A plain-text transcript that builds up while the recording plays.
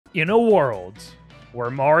In a world where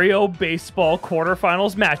Mario Baseball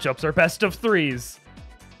quarterfinals matchups are best of threes,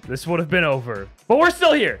 this would have been over. But we're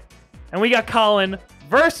still here. And we got Colin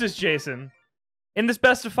versus Jason in this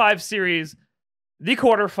best of 5 series, the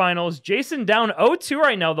quarterfinals. Jason down 0-2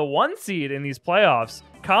 right now, the 1 seed in these playoffs.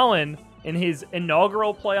 Colin in his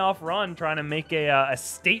inaugural playoff run trying to make a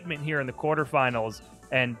statement here in the quarterfinals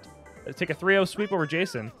and take a 3-0 sweep over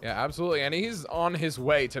Jason. Yeah, absolutely. And he's on his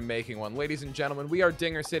way to making one. Ladies and gentlemen, we are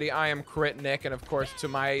Dinger City. I am Crit Nick. And of course, to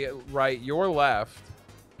my right, your left.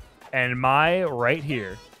 And my right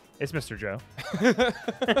here is Mr. Joe.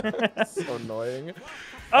 So annoying.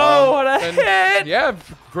 Oh, what a hit! Yeah,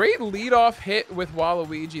 great leadoff hit with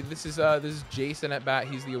Waluigi. This is Jason at bat.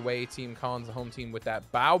 He's the away team. Colin's the home team with that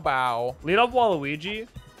bow bow. Leadoff Waluigi,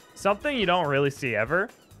 something you don't really see ever.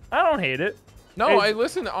 I don't hate it. No,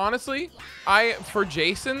 listen, honestly, for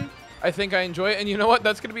Jason, I think I enjoy it. And you know what?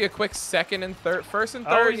 That's going to be a quick second and third, first and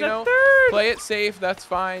third, you know, play it safe. That's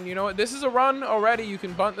fine. You know what? This is a run already. You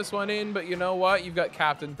can bunt this one in, but you know what? You've got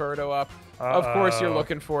Captain Birdo up. Of course, you're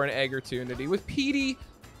looking for an opportunity with Petey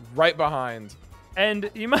right behind. And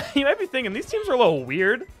you might be thinking these teams are a little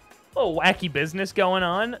weird, a little wacky business going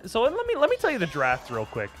on. So let me tell you the draft real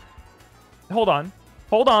quick. Hold on.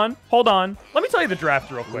 Let me tell you the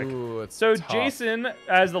draft real quick. Ooh, so tough. Jason,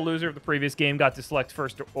 as the loser of the previous game, got to select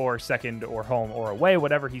first or second or home or away,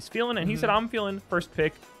 whatever he's feeling. And he said, I'm feeling first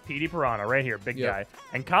pick, Petey Piranha, right here, big guy.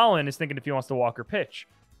 And Colin is thinking if he wants to walk or pitch.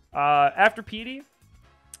 After Petey,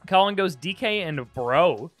 Colin goes DK and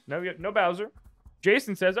Bro. No Bowser.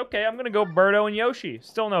 Jason says, okay, I'm going to go Birdo and Yoshi.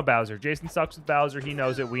 Still no Bowser. Jason sucks with Bowser. He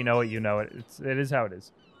knows it. We know it. You know it. It is how it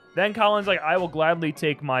is. Then Colin's like, I will gladly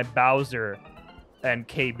take my Bowser and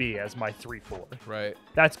KB as my 3-4. Right.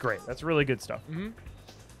 That's great. That's really good stuff.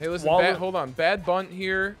 Hey, listen, hold on. Bad bunt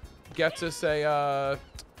here gets us a,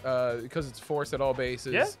 because it's forced at all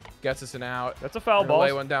bases, gets us an out. That's a foul ball.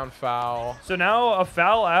 Lay one down foul. So now a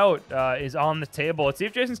foul out is on the table. Let's see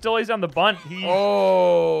if Jason still lays down the bunt. He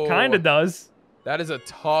kind of does. That is a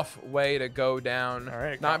tough way to go down. All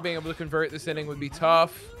right, Not being able to convert this inning would be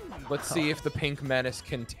tough. Let's see if the Pink Menace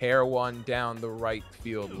can tear one down the right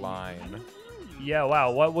field line. Yeah, wow.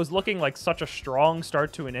 What was looking like such a strong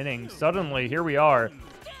start to an inning, suddenly here we are,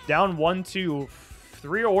 down 1-2,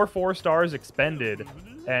 3 or 4 stars expended,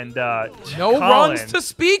 and no runs to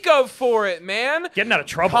speak of for it, man. Getting out of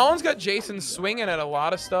trouble. Colin's got Jason swinging at a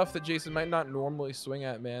lot of stuff that Jason might not normally swing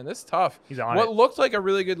at, man. This is tough. He's on What looked like a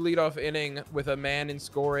really good leadoff inning with a man in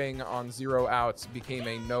scoring on 0 outs became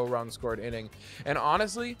a no-run scored inning. And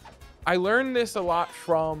honestly, I learned this a lot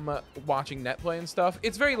from watching net play and stuff.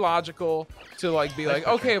 It's very logical to be like,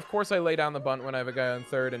 okay, of course I lay down the bunt when I have a guy on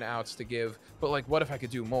third and outs to give, but like, what if I could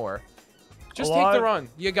do more? Just take the run.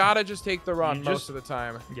 You gotta just take the run most of the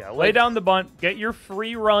time. Yeah, lay down the bunt, get your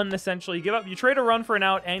free run essentially. You trade a run for an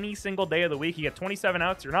out any single day of the week. You get 27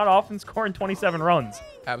 outs. You're not often scoring 27 runs.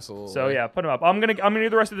 Absolutely. So yeah, put him up. I'm gonna do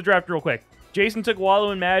the rest of the draft real quick. Jason took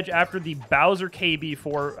Walu and Madge after the Bowser KB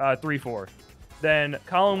for 3-4. Then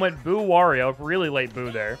Colin went Boo Wario, really late Boo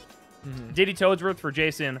there. Diddy Toadsworth for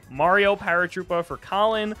Jason, Mario Paratroopa for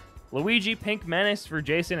Colin, Luigi Pink Menace for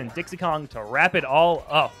Jason, and Dixie Kong to wrap it all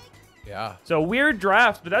up. Yeah. So weird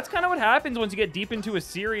drafts, but that's kind of what happens once you get deep into a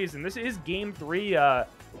series, and this is Game 3, the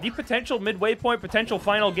potential midway point, potential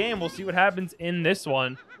final game. We'll see what happens in this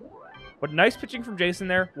one. But nice pitching from Jason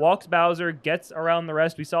there. Walks Bowser, gets around the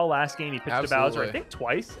rest. We saw last game he pitched to Bowser, I think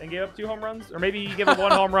twice, and gave up 2 home runs. Or maybe he gave up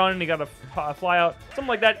 1 home run and he got a fly out. Something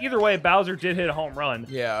like that. Either way, Bowser did hit a home run.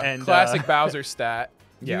 Yeah, and, classic Bowser stat.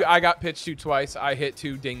 Yeah. I got pitched to twice. I hit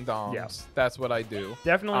 2 ding-dongs. Yeah. That's what I do.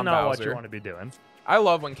 Definitely not what you want to be doing. I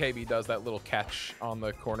love when KB does that little catch on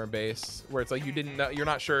the corner base where it's like you're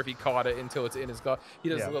not sure if he caught it until it's in his glove. He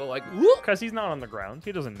does a little like, whoop. Because he's not on the ground.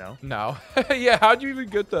 He doesn't know. No. Yeah, how'd you even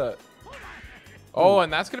get that? Oh,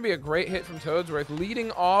 and that's going to be a great hit from Toadsworth.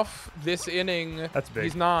 Leading off this inning. That's big.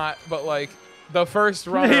 He's not, but like the first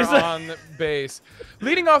runner on base.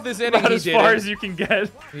 Leading off this inning, about as far as you can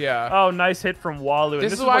get. Yeah. Oh, nice hit from Walu.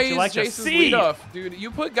 This is why he's Jason's leadoff, dude.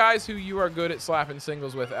 You put guys who you are good at slapping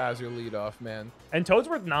singles with as your leadoff, man. And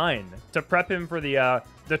Toadsworth 9 to prep him for the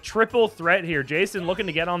triple threat here. Jason looking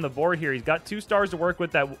to get on the board here. He's got 2 stars to work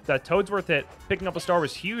with. That Toadsworth hit, picking up a star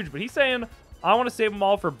was huge, but he's saying, I want to save them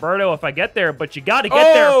all for Birdo if I get there, but you got to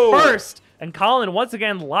get there first. And Colin once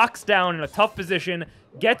again locks down in a tough position,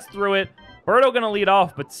 gets through it. Birdo going to lead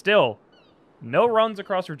off, but still, no runs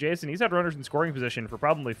across for Jason. He's had runners in scoring position for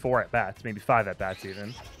probably 4 at-bats, maybe 5 at-bats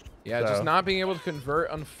even. Yeah, just not being able to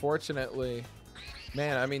convert, unfortunately.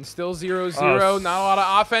 Man, I mean, still 0-0. Not a lot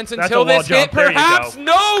of offense until this hit, perhaps.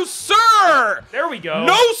 No, sir! sir. There we go.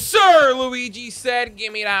 No, sir, Luigi said.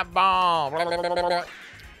 Give me that ball.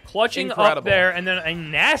 Clutching Incredible. up there, and then a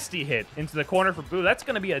nasty hit into the corner for Boo. That's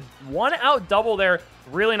going to be a 1-out double there.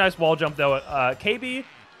 Really nice wall jump, though. KB,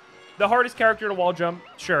 the hardest character to wall jump,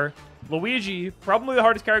 sure. Luigi, probably the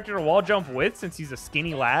hardest character to wall jump with since he's a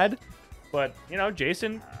skinny lad. But, you know,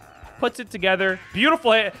 Jason puts it together.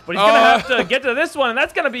 Beautiful hit, but he's going to have to get to this one, and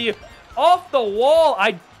that's going to be off the wall.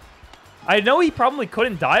 I know he probably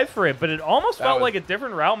couldn't dive for it, but it almost felt like a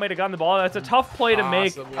different route might have gotten the ball. That's a tough play to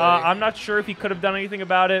make. I'm not sure if he could have done anything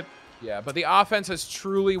about it. Yeah, but the offense has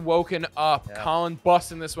truly woken up. Yeah. Colin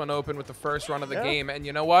busting this one open with the first run of the game. And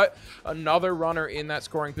you know what? Another runner in that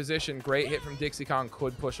scoring position. Great hit from Dixie Kong.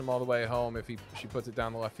 Could push him all the way home if she puts it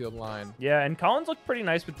down the left field line. Yeah, and Colin's looked pretty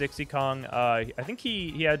nice with Dixie Kong. I think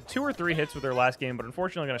he had 2 or 3 hits with her last game, but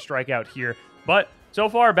unfortunately going to strike out here. But so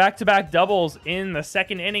far, back-to-back doubles in the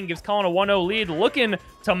second inning gives Colin a 1-0 lead, looking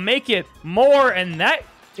to make it more, and that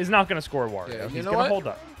is not going to score Wario. Yeah, He's going to hold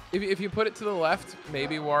up. If you put it to the left,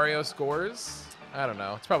 maybe Wario scores. I don't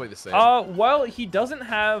know. It's probably the same. Well, he doesn't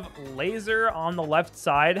have laser on the left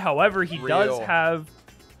side. However, he does have...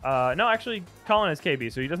 no, actually, Colin has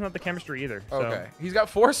KB, so he doesn't have the chemistry either. So. Okay. He's got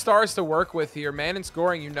 4 stars to work with here. Man in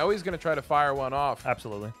scoring, you know he's going to try to fire one off.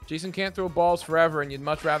 Absolutely. Jason can't throw balls forever, and you'd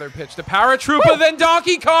much rather pitch to Paratroopa than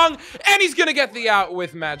Donkey Kong, and he's going to get the out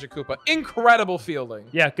with Magic Koopa. Incredible fielding.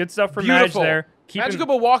 Yeah, good stuff from Madge there. Magic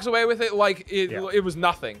Koopa walks away with it like it was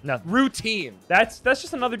nothing. Routine. That's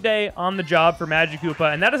just another day on the job for Magic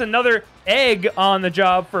Koopa, and that is another egg on the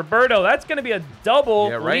job for Birdo. That's going to be a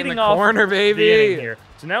double right leading in the off corner, baby. the inning here.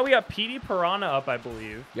 So now we got PD Piranha up, I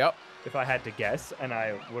believe. Yep. If I had to guess, and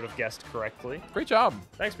I would have guessed correctly. Great job.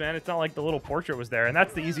 Thanks, man. It's not like the little portrait was there, and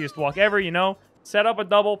that's the easiest walk ever, you know. Set up a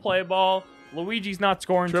double play ball. Luigi's not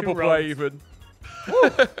scoring Triple 2 play runs.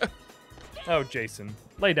 even. Oh, Jason.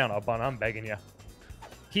 Lay down a bunt. I'm begging you.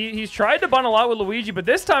 He's tried to bunt a lot with Luigi, but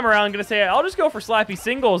this time around, I'm going to say, I'll just go for slappy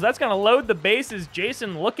singles. That's going to load the bases.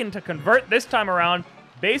 Jason looking to convert this time around.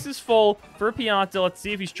 Base is full for Pianta. Let's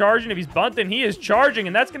see if he's charging. If he's bunting, he is charging,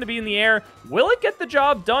 and that's going to be in the air. Will it get the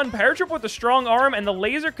job done? Paratroopa with a strong arm and the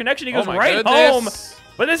laser connection. He goes right home,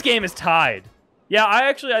 but this game is tied. Yeah,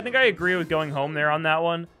 I think I agree with going home there on that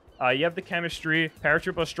one. You have the chemistry.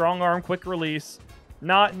 Paratroopa, strong arm, quick release.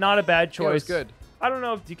 Not a bad choice. Yeah, it was good. I don't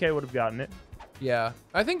know if DK would have gotten it. Yeah.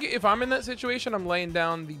 I think if I'm in that situation, I'm laying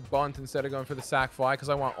down the bunt instead of going for the sack fly because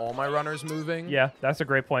I want all my runners moving. Yeah, that's a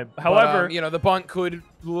great point. However, but, you know, the bunt could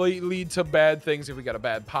lead to bad things if we got a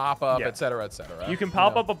bad pop-up, et cetera, et cetera. You can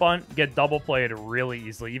pop up a bunt, get double played really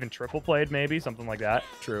easily, even triple played maybe, something like that.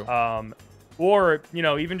 True. Or, you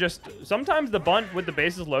know, even just sometimes the bunt with the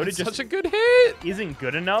bases loaded just such a good hit isn't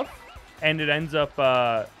good enough, and it ends up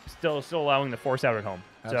still allowing the force out at home.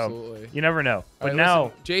 Absolutely. So you never know. But right, now,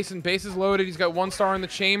 listen, Jason, bases loaded. He's got 1 star in the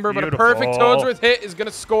chamber, but a Beautiful. perfect Toadsworth hit is going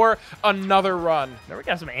to score another run. Now we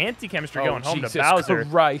got some anti-chemistry going home Jesus to Bowser.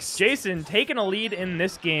 Christ. Jason taking a lead in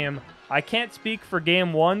this game. I can't speak for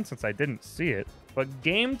game 1 since I didn't see it. But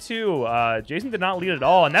game 2, Jason did not lead at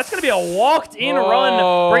all. And that's going to be a walked-in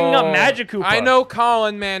run, bringing up Magic Koopa. I know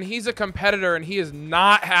Colin, man. He's a competitor, and he is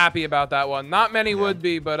not happy about that one. Not many would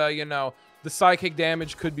be, but, you know, the psychic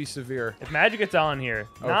damage could be severe. If Magic gets on here,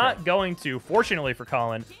 not going to, fortunately for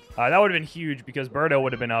Colin, that would have been huge because Birdo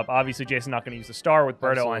would have been up. Obviously, Jason not going to use the star with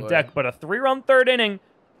Birdo on deck, but a 3-run third inning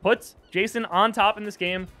puts Jason on top in this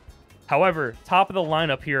game. However, top of the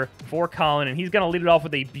lineup here for Colin, and he's going to lead it off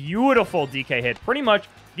with a beautiful DK hit. Pretty much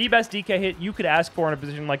the best DK hit you could ask for in a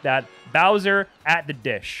position like that. Bowser at the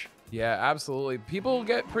dish. Yeah, absolutely. People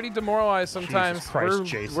get pretty demoralized sometimes. Jesus Christ,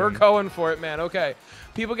 Jason. We're going for it, man. Okay.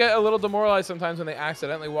 People get a little demoralized sometimes when they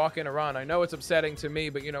accidentally walk in a run. I know it's upsetting to me,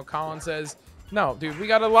 but, you know, Colin says, no, dude, we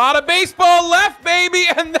got a lot of baseball left, baby,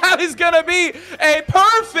 and that is going to be a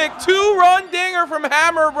perfect 2-run dinger from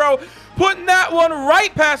Hammer, bro. Putting that one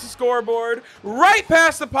right past the scoreboard, right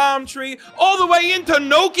past the palm tree, all the way into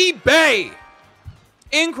Noki Bay.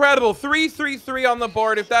 Incredible. 3-3-3 on the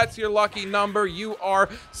board. If that's your lucky number, you are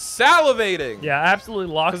salivating. Yeah,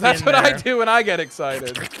 absolutely locked in. That's what I do when I get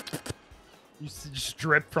excited. You just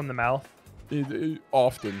drip from the mouth.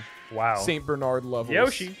 Often. Wow. St. Bernard levels.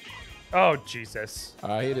 Yoshi. Oh, Jesus. He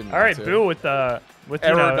didn't. All right, Boo with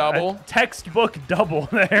error double. Textbook double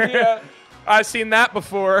there. Yeah, I've seen that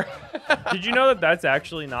before. Did you know that that's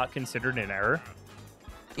actually not considered an error?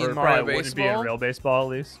 In or Mario probably wouldn't be in real baseball,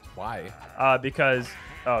 at least. Why? Because,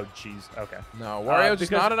 oh, jeez, okay. No, Wario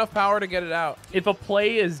just not enough power to get it out. If a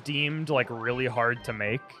play is deemed, like, really hard to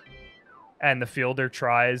make, and the fielder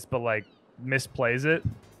tries, but, like, misplays it,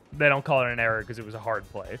 they don't call it an error because it was a hard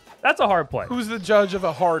play. That's a hard play. Who's the judge of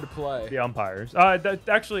a hard play? The umpires.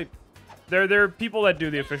 Actually, There are people that do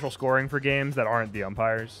the official scoring for games that aren't the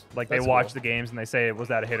umpires. Like they That's watch cool. the games and they say, was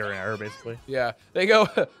that a hit or an error, basically. Yeah, they go,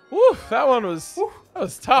 woo, that one was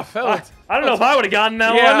tough. I don't know if I would have gotten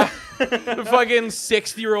that one. The fucking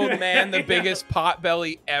 60-year-old man, the biggest pot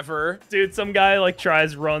belly ever. Dude, some guy like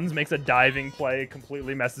tries, runs, makes a diving play,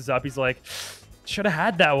 completely messes up. He's like, should have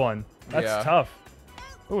had that one. That's tough.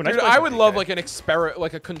 Ooh, nice. Dude, I would love like an experiment,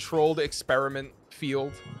 like a controlled experiment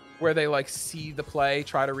field where they like see the play,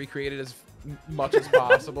 try to recreate it as much as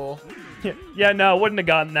possible. Yeah, no, wouldn't have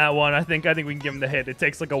gotten that one. I think we can give him the hit. It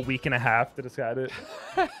takes like a week and a half to decide it.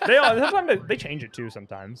 They change it too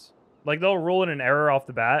sometimes. Like they'll rule in an error off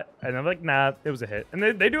the bat, and I'm like, nah, it was a hit. And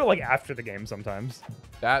they do it like after the game sometimes.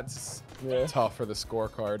 That's tough for the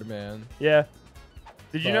scorecard, man. Yeah.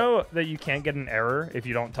 Did you know that you can't get an error if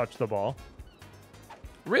you don't touch the ball?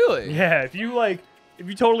 Really? Yeah, if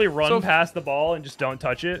you totally run past the ball and just don't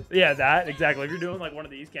touch it. Yeah, that, exactly. If you're doing like one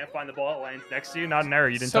of these, can't find the ball, it lands next to you, not an error,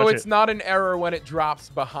 you didn't touch it. So it's not an error when it drops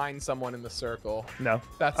behind someone in the circle. No.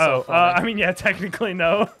 That's so funny. I mean, yeah, technically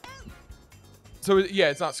no. So yeah,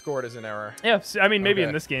 it's not scored as an error. Yeah, I mean, maybe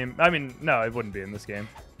in this game. I mean, no, it wouldn't be in this game.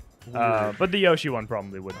 But the Yoshi one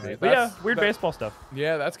probably would be. But yeah, weird baseball stuff.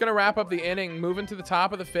 Yeah, that's going to wrap up the inning. Moving to the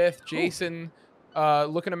top of the fifth, Jason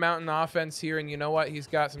looking to mount an offense here, and you know what? He's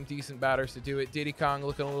got some decent batters to do it. Diddy Kong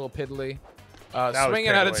looking a little piddly. Swinging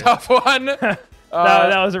at a tough one. that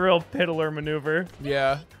was a real piddler maneuver.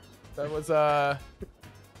 Yeah. That was,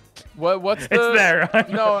 what's the... It's there.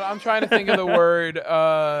 No, I'm trying to think of the word,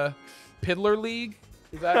 Piddler League?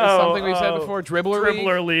 Is that something we've said before?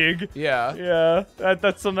 Dribbler League. Yeah. Yeah.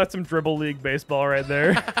 That's some dribble league baseball right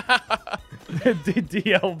there.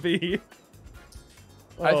 DLB.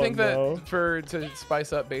 I think that to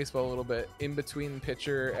spice up baseball a little bit, in between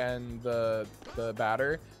pitcher and the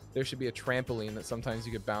batter, there should be a trampoline that sometimes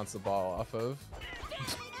you could bounce the ball off of.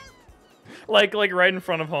 like right in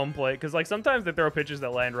front of home plate, because like sometimes they throw pitches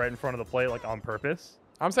that land right in front of the plate like on purpose.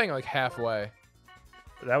 I'm saying like halfway.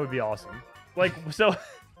 That would be awesome. Like so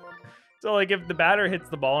like if the batter hits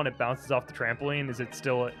the ball and it bounces off the trampoline, is it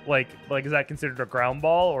still like is that considered a ground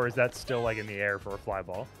ball, or is that still like in the air for a fly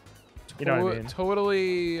ball? You know what I mean?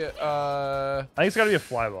 Totally. I think it's got to be a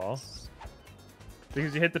fly ball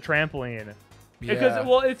because you hit the trampoline. Yeah. Because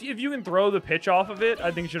well, if you can throw the pitch off of it,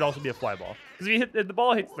 I think it should also be a fly ball. Because if the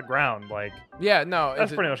ball hits the ground, like no,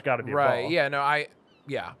 that's pretty much got to be a ball. Yeah, no, I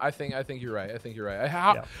think you're right. I think you're right.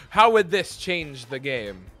 How would this change the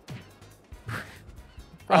game?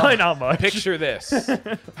 Probably not much. Picture this.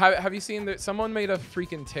 Have you seen that? Someone made a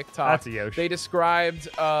freaking TikTok. That's a Yoshi. They described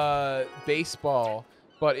baseball,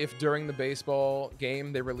 but if during the baseball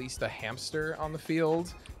game they released a hamster on the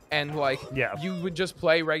field, and like you would just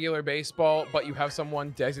play regular baseball, but you have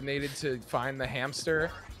someone designated to find the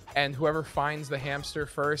hamster, and whoever finds the hamster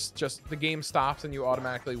first, just the game stops and you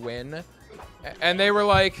automatically win. And they were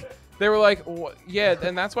like, yeah,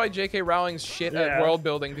 and that's why J.K. Rowling's shit at world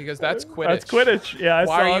building, because that's Quidditch. That's Quidditch. Yeah,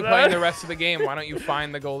 why are you playing the rest of the game? Why don't you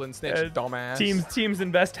find the golden snitch, dumbass? Teams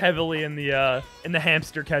invest heavily in the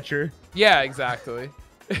hamster catcher. Yeah, exactly.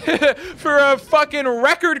 For a fucking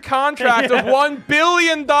record contract of $1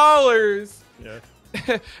 billion. Yeah.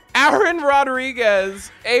 Aaron Rodriguez,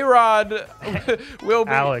 A-Rod, will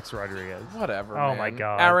be... Alex Rodriguez. Whatever, Oh, man. my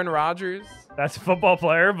God. Aaron Rodgers. That's a football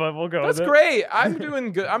player, but we'll go with it. That's great. I'm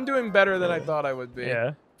doing good. I'm doing better than I thought I would be.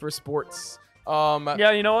 Yeah. For sports.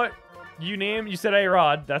 Yeah, you know what? You said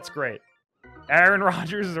A-Rod. That's great. Aaron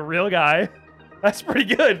Rodgers is a real guy. That's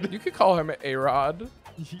pretty good. You could call him A-Rod.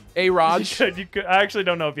 A-Rod. You could. I actually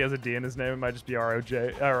don't know if he has a D in his name. It might just be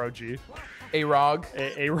R-O-G. A-Rog.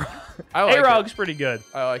 A-Rog's pretty good.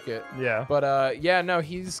 I like it. Yeah. But yeah, no,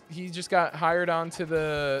 he just got hired onto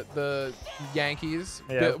the Yankees.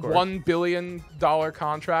 Yeah, $1 billion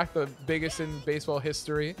contract, the biggest in baseball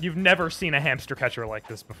history. You've never seen a hamster catcher like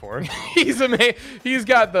this before. He's amazing. He's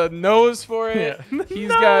got the nose for it.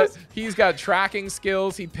 Yeah. He's got tracking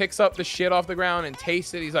skills. He picks up the shit off the ground and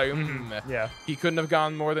tastes it. He's like, Yeah. He couldn't have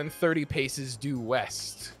gone more than 30 paces due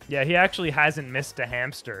west. Yeah, he actually hasn't missed a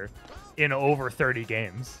hamster in over 30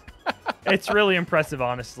 games. It's really impressive,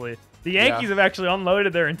 honestly. The Yankees have actually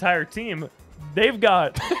unloaded their entire team. They've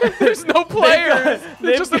got... There's no players.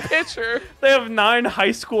 They're just a pitcher. They have 9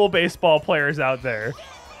 high school baseball players out there,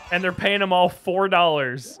 and they're paying them all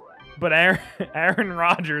 $4. But Aaron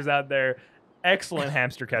Rodgers out there, excellent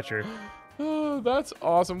hamster catcher. Oh, that's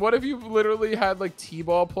awesome. What if you literally had like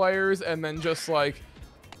T-ball players and then just like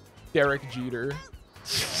Derek Jeter?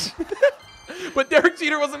 But Derek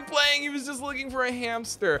Jeter wasn't playing. He was just looking for a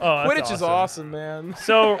hamster. Oh, Quidditch is awesome, man.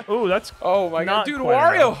 So, that's oh my god, dude! quite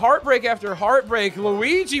Wario enough. heartbreak after heartbreak.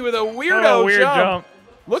 Luigi with a weirdo weird jump.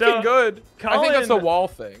 Looking good. Colin, I think that's the wall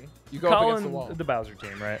thing. You go up against the wall. The Bowser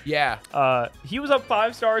team, right? Yeah. He was up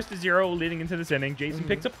 5 stars to 0 leading into this inning. Jason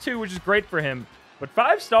picks up 2, which is great for him. But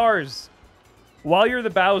 5 stars while you're the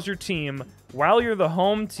Bowser team, while you're the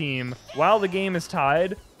home team, while the game is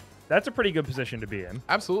tied, that's a pretty good position to be in.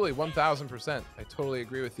 Absolutely, 1,000%. I totally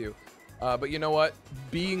agree with you. But you know what?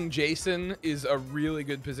 Being Jason is a really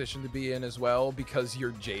good position to be in as well because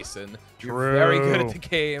you're Jason. You're very good at the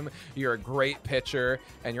game. You're a great pitcher,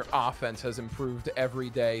 and your offense has improved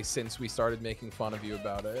every day since we started making fun of you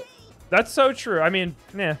about it. That's so true. I mean,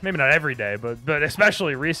 yeah, maybe not every day, but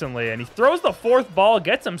especially recently. And he throws the 4th ball,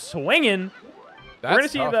 gets him swinging. We're going to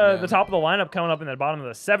see the top of the lineup coming up in the bottom of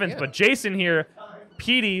the 7th. Yeah. But Jason here,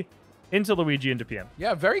 Petey, into Luigi, into PM.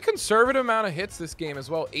 Yeah, very conservative amount of hits this game as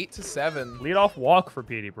well. 8 to 7. Leadoff walk for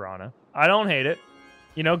Petey Piranha. I don't hate it.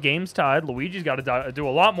 You know, game's tied. Luigi's got to do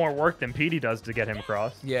a lot more work than Petey does to get him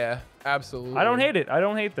across. Yeah, absolutely. I don't hate it. I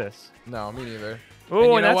don't hate this. No, me neither.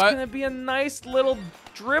 Oh, and that's going to be a nice little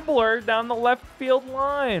dribbler down the left field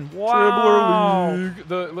line. Wow. Dribbler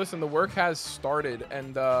league. Listen, the work has started,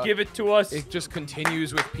 and give it to us. It just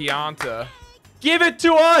continues with Pianta. Give it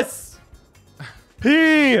to us.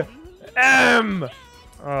 PM.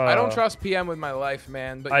 I don't trust PM with my life,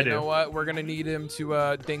 man. But you know what? We're gonna need him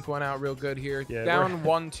to dink one out real good here. Yeah, down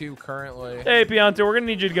 1-2 currently. Hey, Pianta, we're gonna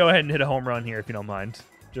need you to go ahead and hit a home run here if you don't mind.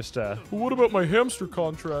 Just what about my hamster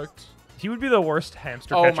contract? He would be the worst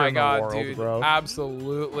hamster catcher in the world, dude. Bro.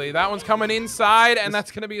 Absolutely. That one's coming inside, and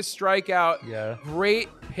that's going to be a strikeout. Yeah. Great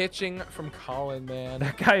pitching from Colin, man.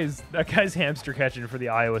 That guy's hamster catching for the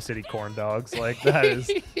Iowa City Corn Dogs. Like, that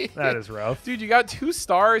is rough. Dude, you got 2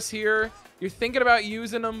 stars here. You're thinking about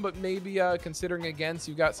using them, but maybe considering against.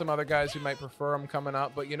 You've got some other guys who might prefer them coming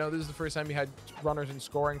up. But, you know, this is the first time you had runners in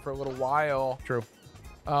scoring for a little while. True.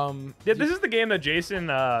 Yeah, this is the game that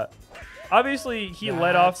Jason... obviously, he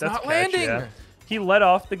led off. That's not landing. Yeah. He led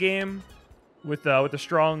off the game with a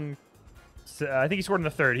strong. I think he scored in the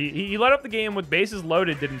 3rd. He led off the game with bases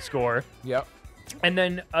loaded, didn't score. Yep. And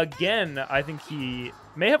then again, I think he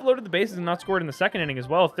may have loaded the bases and not scored in the 2nd inning as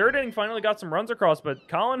well. 3rd inning finally got some runs across, but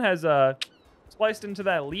Colin has spliced into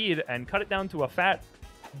that lead and cut it down to a fat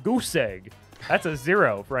goose egg. That's a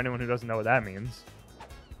 0 for anyone who doesn't know what that means.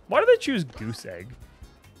 Why do they choose goose egg?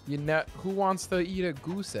 You know, who wants to eat a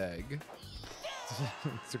goose egg?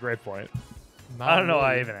 It's a great point. I don't know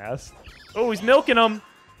why I even asked. Oh, he's milking him.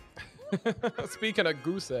 Speaking of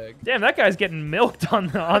goose egg. Damn, that guy's getting milked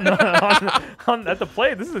at the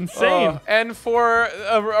plate. This is insane. And for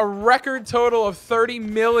a record total of 30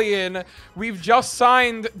 million, we've just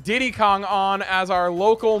signed Diddy Kong on as our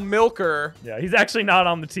local milker. Yeah, he's actually not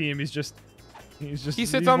on the team. He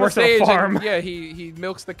sits on the stage. farm. And, yeah, he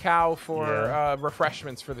milks the cow for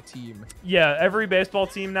refreshments for the team. Yeah, every baseball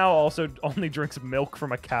team now also only drinks milk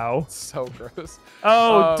from a cow. So gross.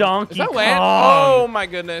 Oh, Donkey Kong. Oh my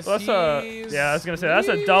goodness. Well, yeah, I was gonna say that's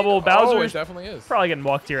a double. Bowser it definitely is. Probably getting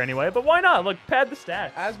walked here anyway, but why not? Look, pad the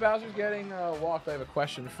stats. As Bowser's getting walked, I have a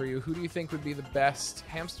question for you. Who do you think would be the best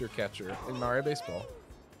hamster catcher in Mario Baseball?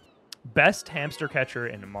 Best hamster catcher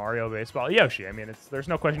in Mario Baseball? Yoshi. I mean, there's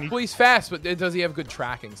no question. Well, he's fast, but does he have good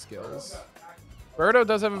tracking skills? Birdo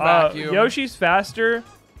does have a vacuum. Yoshi's faster.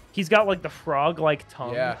 He's got, like, the frog-like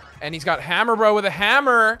tongue. Yeah, and he's got Hammer Bro with a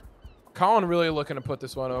hammer. Colin really looking to put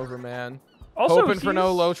this one over, man. Also, hoping for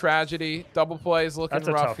no low tragedy. Double play is looking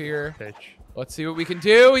rough here. Pitch. Let's see what we can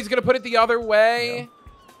do. He's going to put it the other way.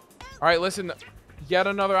 Yeah. All right, listen. Yet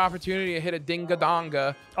another opportunity to hit a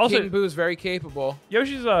dinga-donga. Also, King Boo's very capable.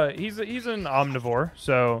 Yoshi's he's an omnivore,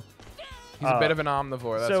 so he's a bit of an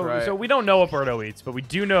omnivore. That's right. So we don't know what Birdo eats, but we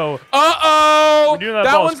do know. Uh-oh!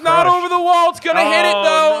 That one's not over the wall. It's gonna hit it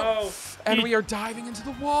though. No. And we are diving into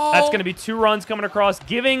the wall. That's gonna be 2 runs coming across,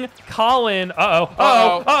 giving Colin.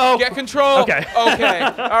 Uh-oh. Get control. Okay. Okay.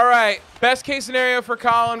 All right. Best case scenario for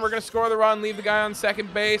Colin. We're gonna score the run, leave the guy on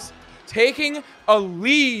second base. Taking a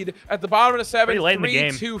lead at the bottom of the 7th,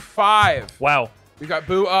 3-2-5. Wow. We got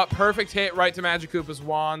Boo up. Perfect hit right to Magic Koopa's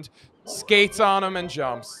wand. Skates on him and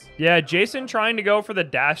jumps. Yeah, Jason trying to go for the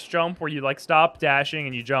dash jump where you like stop dashing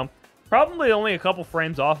and you jump. Probably only a couple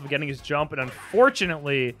frames off of getting his jump, and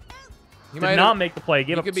unfortunately did not make the play.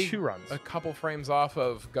 Gave up 2 runs. A couple frames off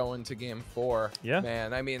of going to game 4. Yeah.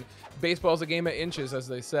 Man, I mean, baseball's a game of inches, as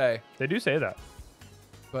they say. They do say that.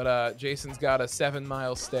 But Jason's got a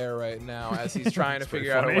 7-mile stare right now as he's trying to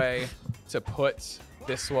figure out a way to put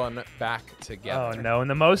this one back together. Oh, no. And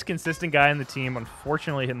the most consistent guy in the team,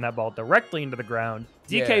 unfortunately, hitting that ball directly into the ground.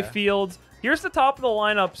 DK Fields. Here's the top of the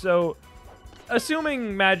lineup. So,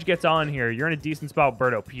 assuming Madge gets on here, you're in a decent spot with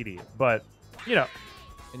Birdo Petey. But, you know.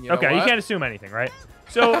 And you know okay, what? you can't assume anything, right?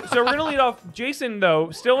 So we're going to lead off. Jason,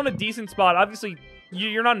 though, still in a decent spot. Obviously,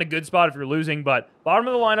 you're not in a good spot if you're losing, but bottom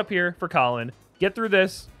of the lineup here for Colin. Get through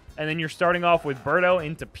this, and then you're starting off with Berto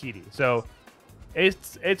into Petey. So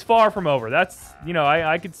it's far from over. That's,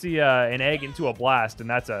 I could see an egg into a blast, and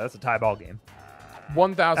that's a tie ball game.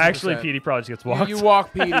 1,000%. Actually, Petey probably just gets walked. You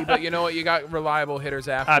walk Petey, but you know what? You got reliable hitters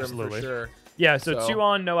after him for sure. Yeah, so 2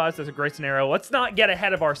 on, no outs. That's a great scenario. Let's not get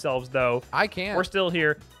ahead of ourselves, though. I can't. We're still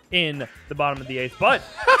here in the bottom of the 8th. But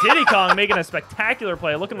Diddy Kong making a spectacular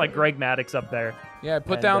play, looking like Greg Maddux up there. Yeah,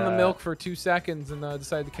 put down the milk for 2 seconds and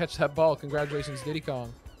decided to catch that ball. Congratulations, Diddy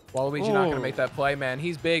Kong. Waluigi not going to make that play, man.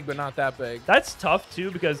 He's big, but not that big. That's tough,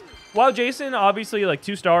 too, because while Jason, obviously, like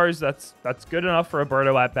 2 stars, that's good enough for a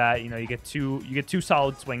Berto at bat. You get two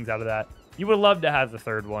solid swings out of that. You would love to have the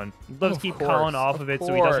 3rd one. Let's keep Colin off of it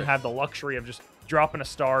so he doesn't have the luxury of just dropping a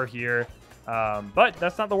star here. But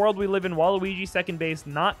that's not the world we live in. Waluigi, second base,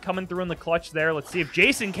 not coming through in the clutch there. Let's see if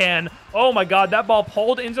Jason can. Oh, my God. That ball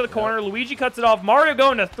pulled into the corner. Luigi cuts it off. Mario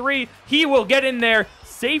going to 3. He will get in there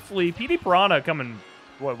safely. Petey Piranha coming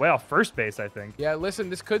way off first base, I think. Yeah,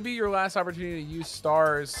 listen, this could be your last opportunity to use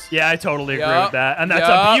stars. Yeah, I totally agree with that. And that's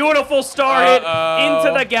a beautiful star hit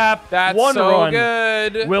into the gap. That's 1 so run.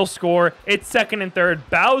 Good. Will score. It's 2nd and 3rd.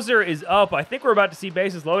 Bowser is up. I think we're about to see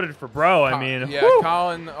bases loaded for Bro. I mean, yeah, whew.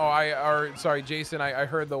 Colin. Sorry, Jason. I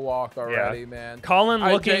heard the walk already, man. Colin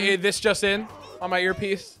looking. This just in on my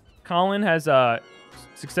earpiece. Colin has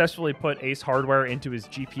successfully put Ace Hardware into his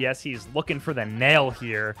GPS. He's looking for the nail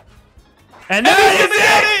here. And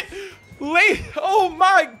that is it! Oh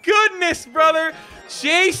my goodness, brother.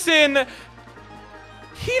 Jason,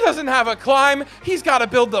 he doesn't have a climb. He's got to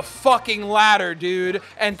build the fucking ladder, dude.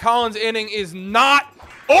 And Colin's inning is not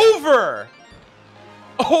over.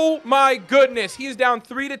 Oh my goodness. He is down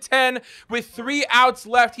 3-10 with 3 outs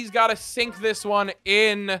left. He's got to sink this one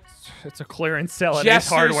in. It's a clearance sell at Ace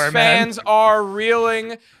Hardware, fans are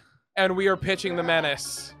reeling, and we are pitching the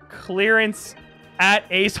menace. Clearance at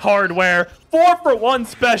Ace Hardware. 4-for-1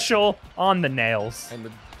 special on the nails.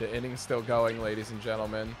 And the inning's still going, ladies and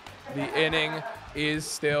gentlemen. The inning is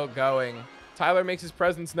still going. Tyler makes his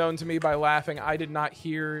presence known to me by laughing. I didn't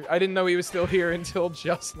know he was still here until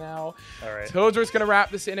just now. All right. Toad's gonna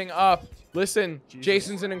wrap this inning up. Listen, Jesus.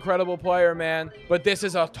 Jason's an incredible player, man, but this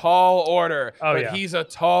is a tall order. He's a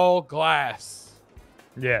tall glass.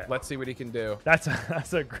 Yeah. Let's see what he can do. That's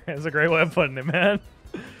a great way of putting it, man.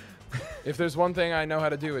 If there's one thing I know how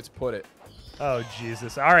to do, it's put it. Oh,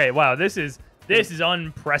 Jesus. All right. Wow. This is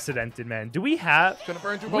unprecedented, man. Do we have... Gonna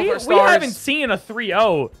burn through both our stars. We haven't seen a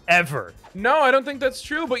 3-0 ever. No, I don't think that's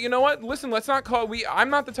true. But you know what? Listen, let's not call...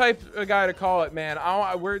 I'm not the type of guy to call it, man.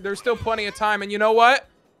 There's still plenty of time. And you know what?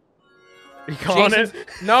 Are you calling it?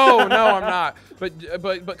 No, I'm not.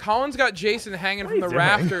 But Colin's got Jason hanging from the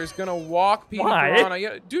rafters, gonna walk Petey Piranha.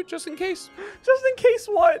 Yeah, dude, just in case. Just in case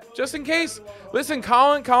what? Just in case. Listen,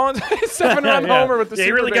 Colin's 7-run homer with the super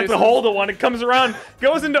he really gets a hold of one. It comes around,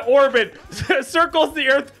 goes into orbit, circles the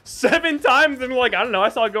Earth 7 times, and like, I don't know, I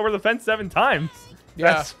saw it go over the fence 7 times.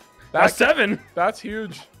 Yeah, that's 7. That's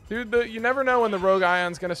huge. Dude, you never know when the Rogue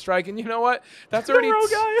Ion's going to strike. And you know what? That's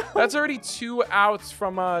already 2 outs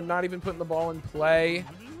from not even putting the ball in play.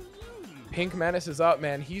 Pink Menace is up,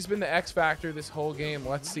 man. He's been the X factor this whole game.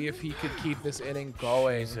 Let's see if he could keep this inning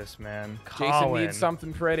going. Jesus, man. Jason needs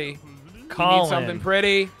something pretty. Colin. He needs something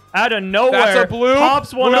pretty. Out of nowhere. That's a blue.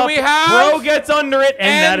 Pops one up. Who do we have? Bro gets under it,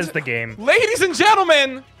 and that is the game. Ladies and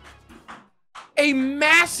gentlemen, a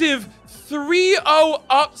massive 3-0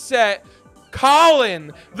 upset.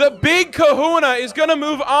 Colin, the big kahuna, is going to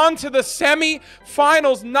move on to the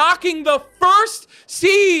semifinals, knocking the first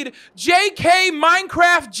seed, JK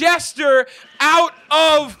Minecraft Jester, out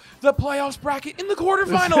of the playoffs bracket in the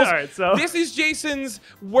quarterfinals. All right, so this is Jason's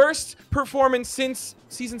worst performance since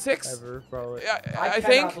season 6. Ever, probably. I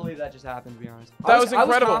cannot believe that just happened, to be honest. That was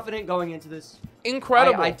incredible. I was confident going into this.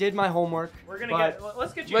 Incredible. I did my homework. We're gonna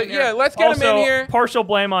let's get you in here. Yeah, let's get him in here. Partial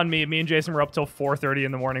blame on me. Me and Jason were up till 4:30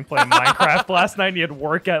 in the morning playing Minecraft last night. And he had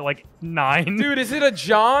work at like 9. Dude, is it a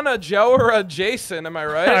John, a Joe, or a Jason? Am I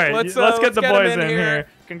right? All right, let's get the boys in here.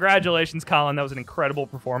 Congratulations, Colin. That was an incredible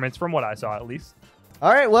performance from what I saw, at least.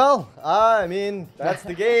 All right, well, I mean, that's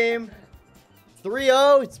the game.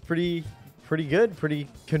 3-0. It's pretty good, pretty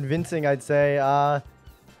convincing, I'd say.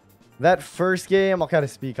 That first game, I'll kind of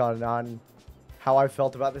speak on how I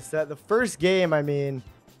felt about this set. The first game, I mean,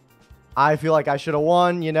 I feel like I should have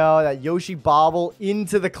won. You know, that Yoshi bobble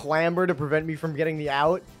into the clamber to prevent me from getting the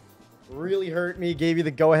out really hurt me. Gave you the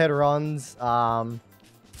go-ahead runs. And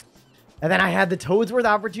then I had the Toadsworth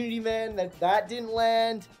opportunity, man. That didn't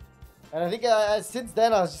land. And I think since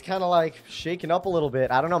then, I was just kind of like shaken up a little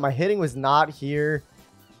bit. I don't know. My hitting was not here.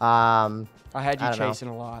 I I had you don't know. chasing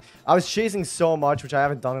a lot. was chasing so much, which I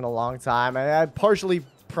haven't done in a long time. I partially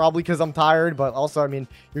probably because I'm tired, but also, I mean,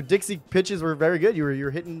 your Dixie pitches were very good.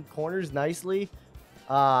 You're hitting corners nicely.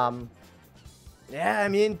 Yeah, I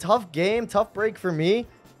mean, tough game, tough break for me,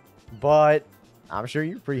 but I'm sure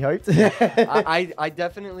you're pretty hyped. I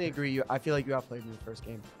definitely agree. I feel like you outplayed me the first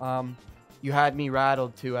game. You had me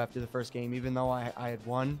rattled too after the first game, even though I had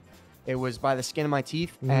won. It was by the skin of my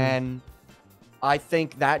teeth, and I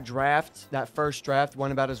think that first draft,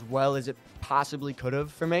 went about as well as it possibly could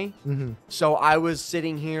have for me. So I was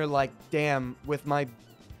sitting here like, damn, with my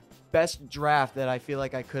best draft that I feel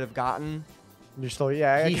like I could have gotten. You're still,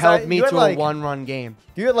 yeah. He 'cause held me you had to like, a one-run game.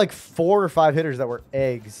 You had like 4 or 5 hitters that were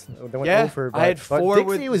eggs. They went Yeah, over, I had but 4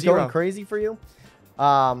 Dixie with was 0. going crazy for you.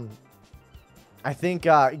 I think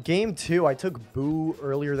game 2, I took Boo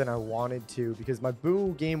earlier than I wanted to because my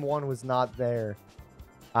Boo game 1 was not there.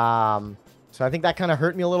 So I think that kind of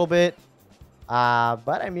hurt me a little bit.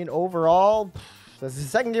 But I mean, overall, the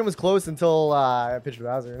second game was close until I pitched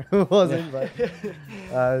Bowser. It wasn't, but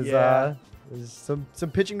there's some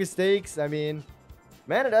pitching mistakes. I mean,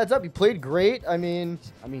 man, it adds up. You played great. I mean,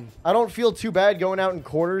 I don't feel too bad going out in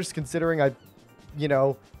quarters considering I,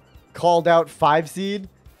 called out 5 seed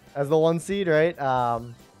as the 1 seed, right?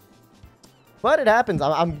 But it happens.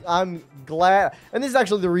 I'm glad, and this is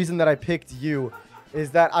actually the reason that I picked you,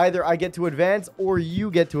 is that either I get to advance or you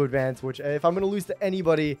get to advance. Which, if I'm gonna lose to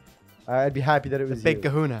anybody, I'd be happy that it was The big you.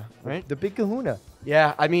 kahuna, right? The big kahuna.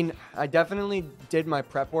 Yeah, I mean, I definitely did my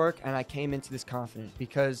prep work, and I came into this confident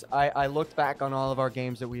because I looked back on all of our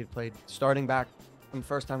games that we had played, starting back from the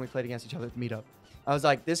first time we played against each other at the meetup. I was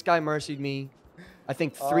like, this guy mercied me, I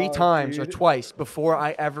think 3 times or dude. twice before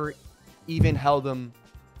I ever even held him.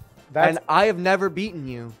 That's And I have never beaten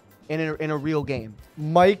you in a real game.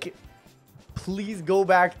 Mike. Please go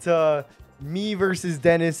back to me versus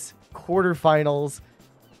Dennis quarterfinals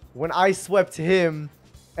when I swept him,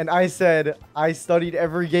 and I said I studied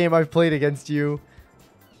every game I've played against you.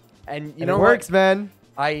 And It works, man.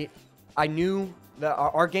 I knew that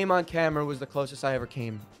our game on camera was the closest I ever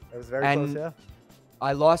came. It was very And close, yeah.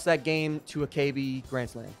 I lost that game to a KB Grand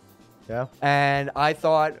Slam. Yeah. And I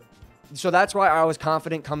thought, so that's why I was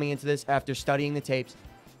confident coming into this after studying the tapes,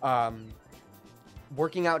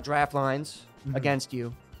 working out draft lines against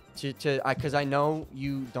you, because I know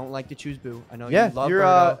you don't like to choose Boo. I know Yeah, you love you're,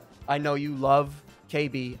 Birdo. I know you love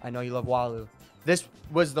KB. I know you love Walu. This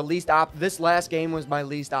was the least this last game was my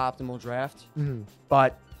least optimal draft,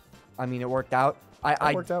 but I mean it worked out.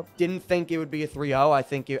 I worked out. didn't think it would be a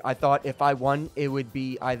 3-0. I thought if I won, it would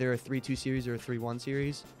be either a 3-2 series or a 3-1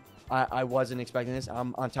 series. I wasn't expecting this.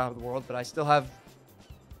 I'm on top of the world, but I still have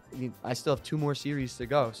 2 more series to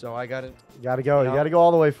go. So I got to go. You got to go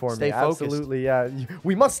all the way for stay me. focused. Absolutely, yeah.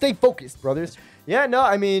 We must stay focused, brothers. Yeah, no,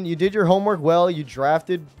 I mean, you did your homework well. You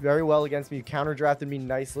drafted very well against me. You counter-drafted me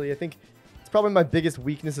nicely. I think it's probably my biggest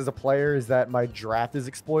weakness as a player is that my draft is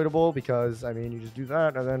exploitable because, I mean, you just do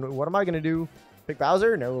that, and then what am I going to do? Pick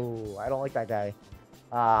Bowser? No, I don't like that guy.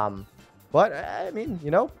 But, I mean,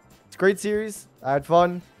 it's a great series. I had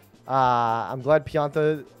fun. I'm glad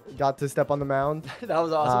Pianta got to step on the mound. That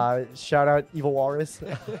was awesome. Shout out Evil Walrus.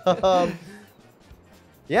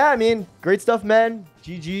 Yeah, I mean, great stuff, man.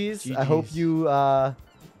 GG's. I hope you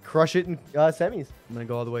crush it in semis. I'm going to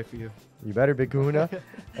go all the way for you. You better, Big Kahuna.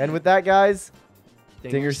 And with that, guys,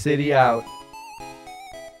 Dinger City out.